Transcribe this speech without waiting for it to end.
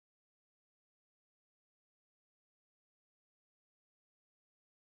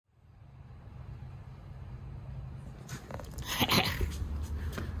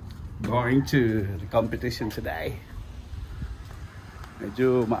going to the competition today.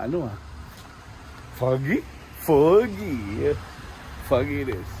 Medyo maano ah. Foggy? Foggy. Foggy it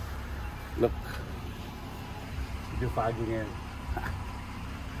is. Look. Medyo foggy ngayon.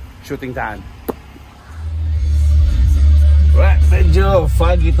 Shooting time. Right, medyo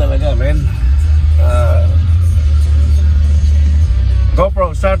foggy talaga, man.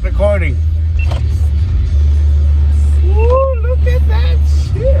 GoPro, start recording. Woo, look at that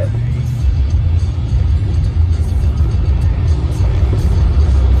shit.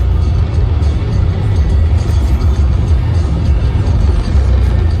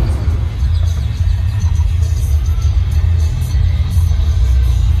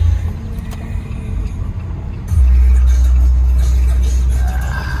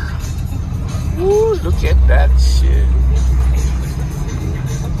 Woo, look at that shit.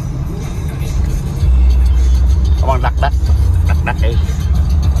 Come on, knock, eh.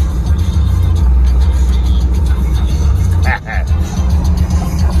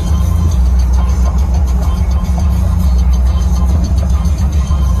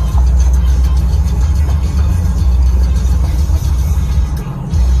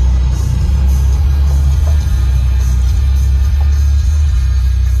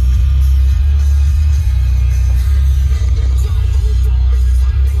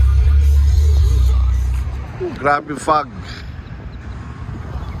 Grabe fog.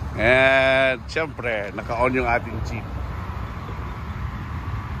 And syempre, naka-on yung ating jeep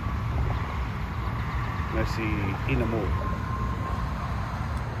na si Inamo.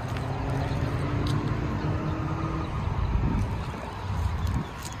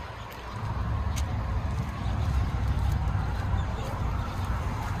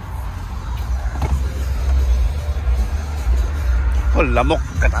 Oh, lamok,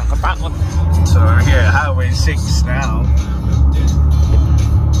 katakot. So we're here at Highway 6 now.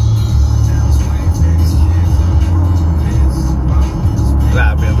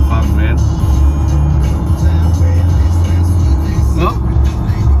 Grabe ang fog, man. Oh?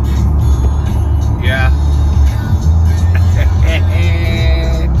 Yeah.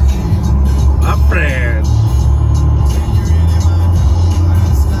 My friend.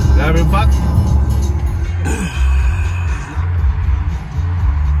 Grabe ang fog.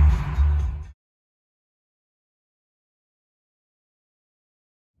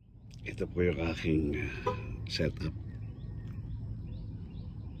 Ito po yung aking setup.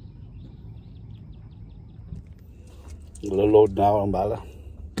 Load na ako ng bala.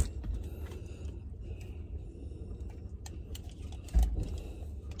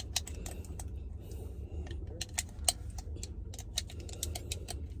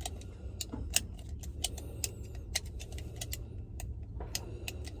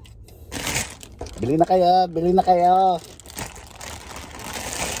 Bili na kayo.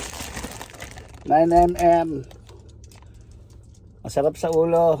 9mm. Masarap sa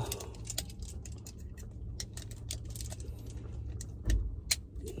ulo.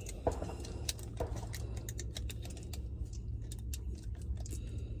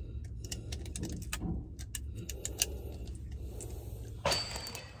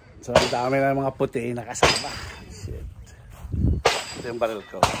 So, ang dami na mga puti na kasama. Shit. Ito yung baril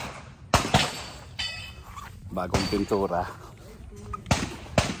ko. Bagong pintura.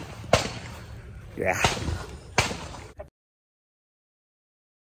 Yeah.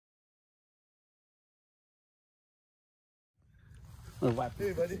 What?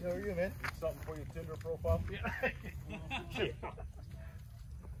 Hey buddy, how are you, man? Something for your Tinder profile? Yeah.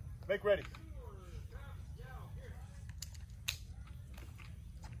 Make ready.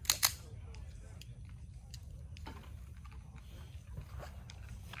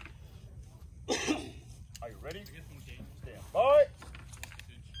 Are you ready? Stand by.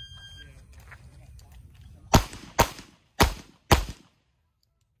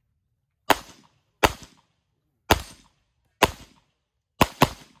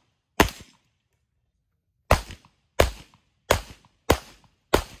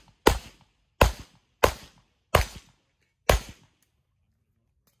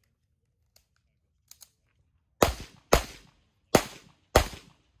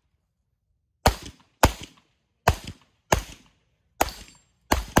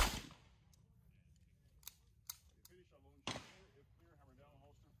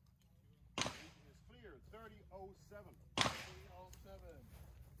 Clear, 3007. 3007.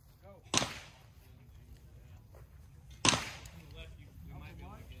 Go.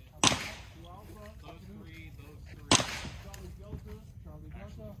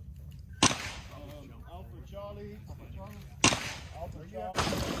 Alpha Charlie. Alpha Charlie.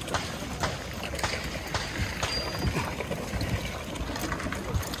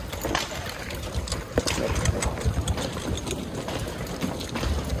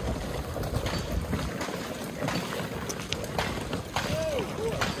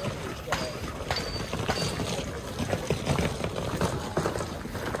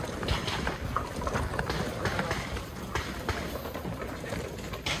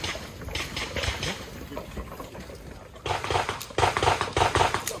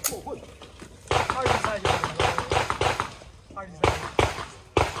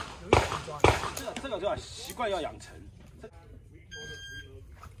 要养成。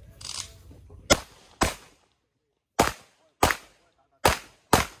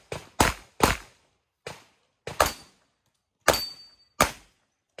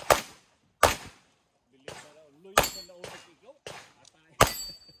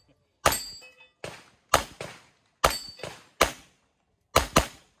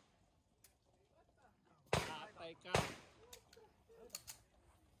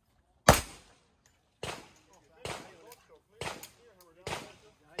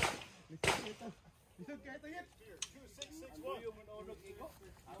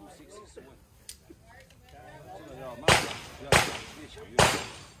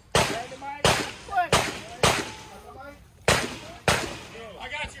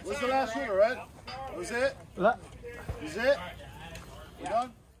What's the last shooter, right? That was it? That. Is it? We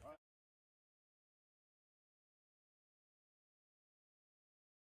done?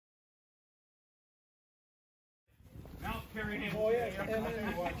 Mount carry him. Oh, yeah.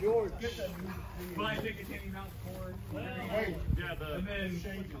 George. Blind ticket handing mount forward. Yeah, And then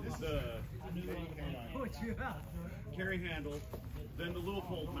the carry handle, then the little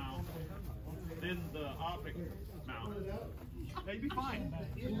fold mount, then the optic mount. Hey, you'd be fine.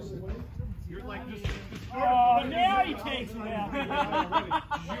 You're like just. Oh, now he takes it out. Did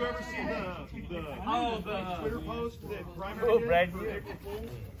you ever see the Twitter post that Ryder did Brad. for April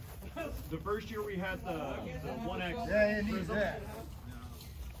Fool's? The first year we had the 1X. Yeah, it needs that.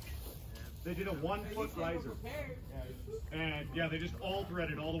 They did a 1 foot riser. And yeah, they just all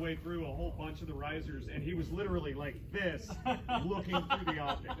threaded all the way through a whole bunch of the risers, and he was literally like this, looking through the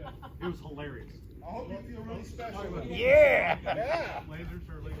optic. It was hilarious. I hope you feel really special. Yeah. Yeah. Lasers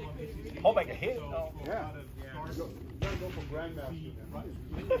are legal on PCC. Hope I can hit. Yeah. Go for Grandmaster.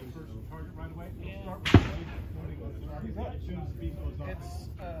 Target right away. Start with the pointing on the target. As soon as the beam goes off.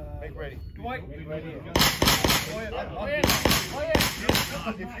 Make ready. Dwight. Make ready. Oh, yeah.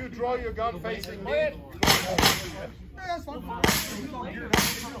 If you draw your gun facing me, That's fine.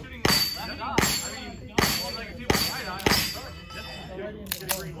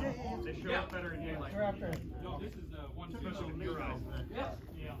 They show up better in daylight. This is one special in your eyes. Yeah.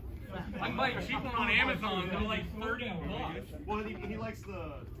 I can buy a cheap one on Amazon. They're like $30. Well, he likes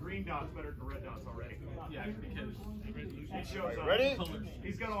the green dots better than the red dots already. Yeah, because It shows up. ready?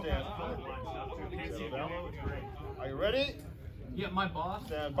 He's got all kinds of colorblind stuff too. Can't see it yellow. It's great. Are you ready? yeah, my boss,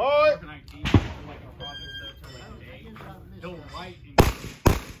 Stand by. working IT, like a project that's for like a day, he'll write and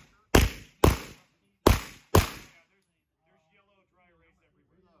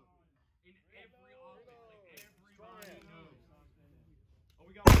in every office, like everybody knows. Oh,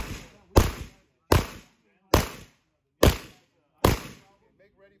 we got one.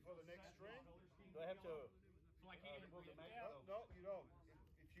 Make ready for the next string. Do I have to? So I can't even read it. No, you don't.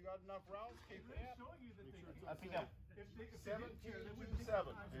 If you got enough rounds, keep it. I think I'm.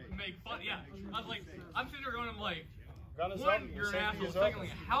 1727. Make fun, yeah. I was like, I'm sitting there going, I'm like, Gun is up. one, you're an asshole.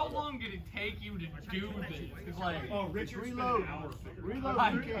 Secondly, how long did it take you to do this? It's like, Oh, Richard Reload. spent an hour figuring it Reload.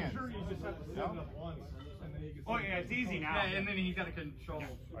 out. You can. You just have to set it up once, and then you can. Oh yeah, it's easy now. yeah, and then he's got to control.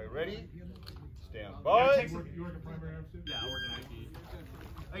 Are you ready? Stand Yeah, by. it takes work. You work in primary office? Yeah, I work in IT.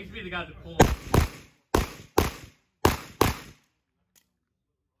 I used to be the guy that pulled.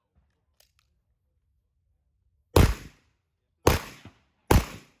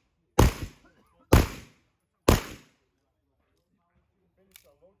 Finish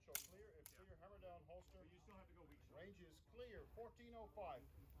a load show clear. If clear, hammer down holster. You still have to go weak. Range is clear. 1405.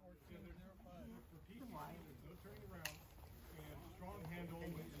 1405. Repeat line. There's no turning around. And strong handle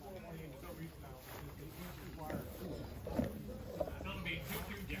with slow range. No reach now. Tell them to be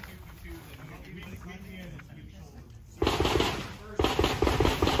 2-2, 2-2, 2-2, then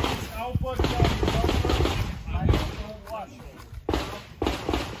Alpha down.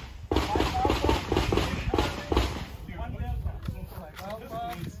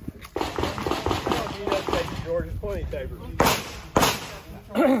 George's pointy taper.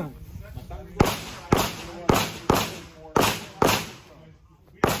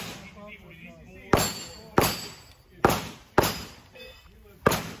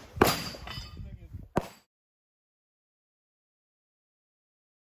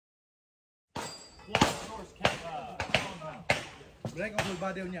 Break ang full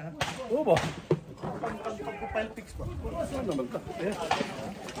body niya. Oo ba? Pile fix pa. Saan naman ka? Yeah.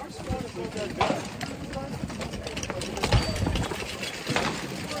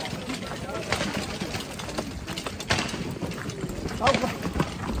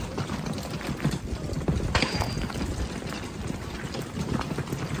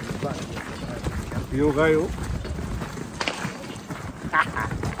 Yo kayo.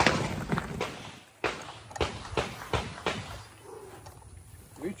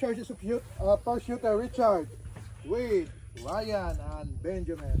 Richard is first shooter, Richard. With Ryan and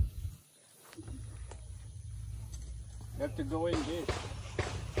Benjamin. You have to go in this.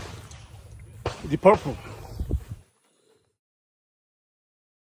 The purple.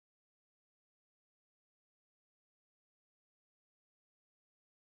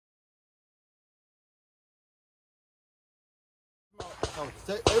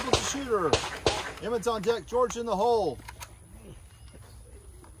 Able to shooter. Emmons on deck, George in the hole.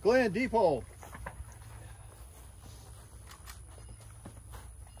 Glenn, deep hole.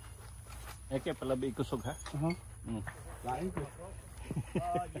 Eke palabi kusog ha. Lain ko.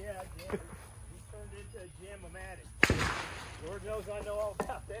 Yeah, Jim. He turned into a jam-o-matic. Lord knows I know all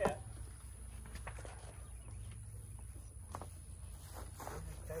about that.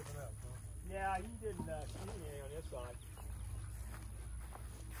 Yeah, he didn't shoot anything on this side.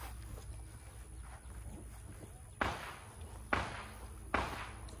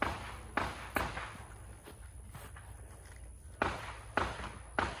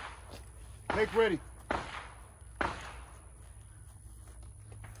 Make ready.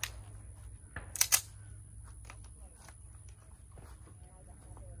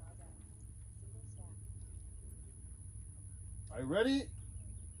 Are you ready?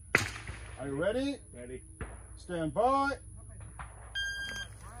 Are you ready? Ready. Stand by.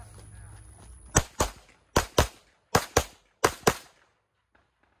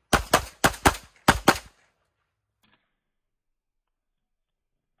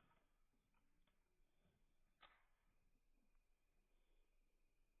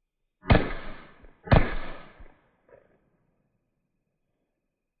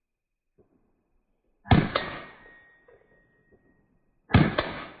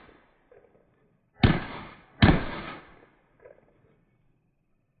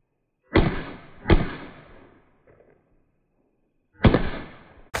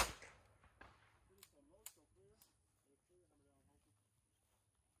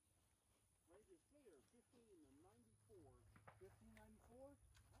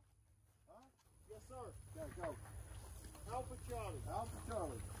 Yes, sir. Yeah, go. Alpha Charlie. Alpha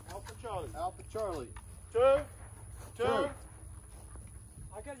Charlie. Alpha Charlie. Alpha Charlie. Two. Two.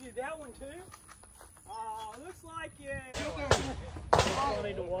 I gotta do that one too? Looks like it. I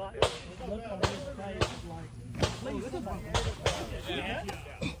need to watch. Look on his face like.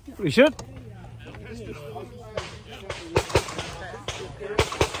 We should.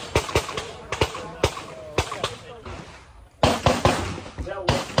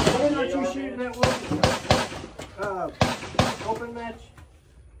 When aren't you shooting that one? Open match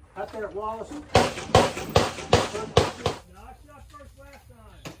out there at Wallace. No, I shot first last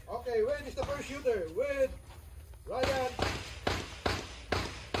time. Okay, Wade is the first shooter. With Ryan.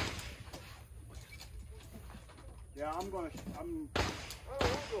 Yeah, I'm. Oh, we'll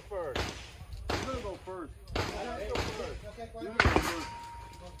go first. I'm gonna go first. Okay,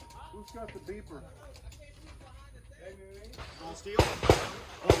 Who's got the beeper? All steel?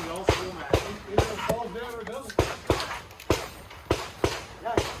 Oh, we all steel match. Either it falls down or doesn't.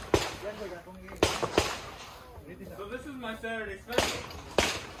 So this is my Saturday special.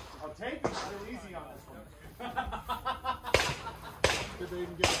 I'll take it. They're easy on this one. Did they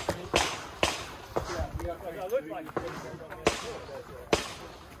even get it? Yeah, we got to It looks like I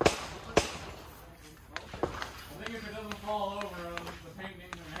think if it doesn't fall over, the paint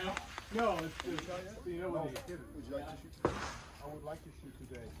ain't gonna help. No, it's just, you know when you hit it. Would you like to shoot today? I would like to shoot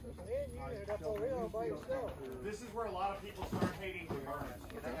today. This is where a lot of people start hating the burns.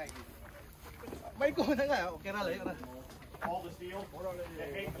 May ko na nga. Okay na lang. All the steel,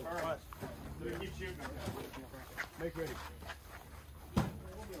 they hate the burns. So they keep shooting them. Make ready.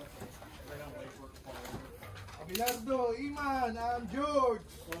 Abelardo, Iman, I'm George.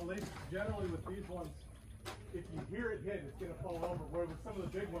 Well, generally with these ones, if you hear it hit, it's going to fall over. Where with some of the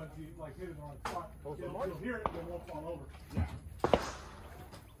big ones, you like hit it on the spot. You'll hear it, and it won't fall over. Yeah.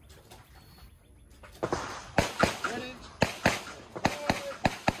 Ready?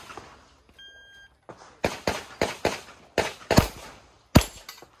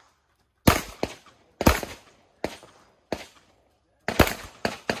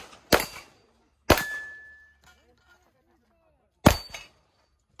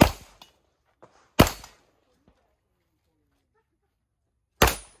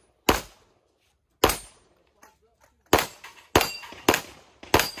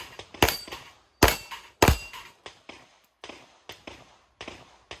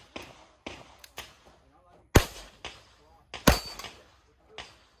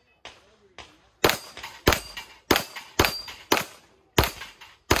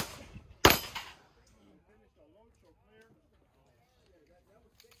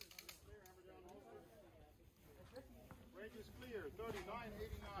 Range is clear, 39.89.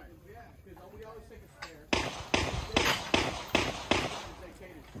 Yeah, because we always take a spare.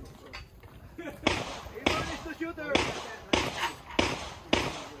 He's the shooter.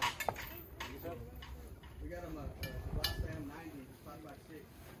 We got him a last time 90, 5x6.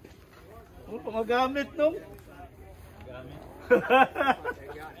 Ano pa magamit nung? Gamit.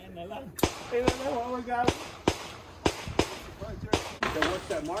 Ayun na lang. Ayun na lang, magamit. So what's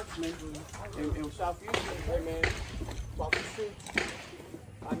that marksman in South Houston? Hey man, talk the street.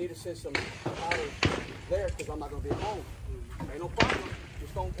 I need to send some powder there because I'm not going to be at home. Ain't no problem.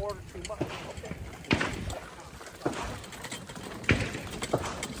 Just don't order too much. Okay.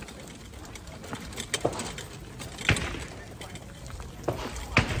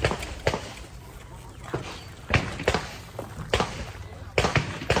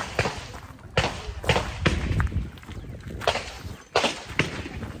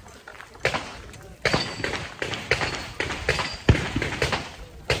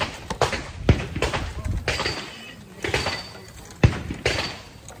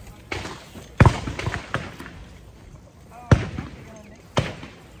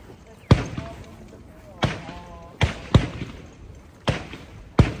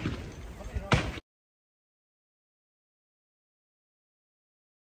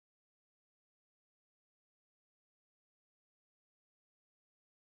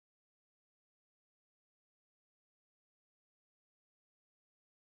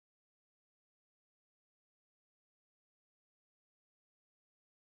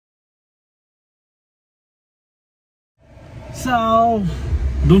 So,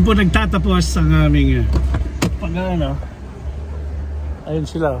 doon po nagtatapos ang aming pag-ano. Ayun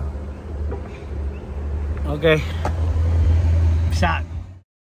sila. Okay. Shot.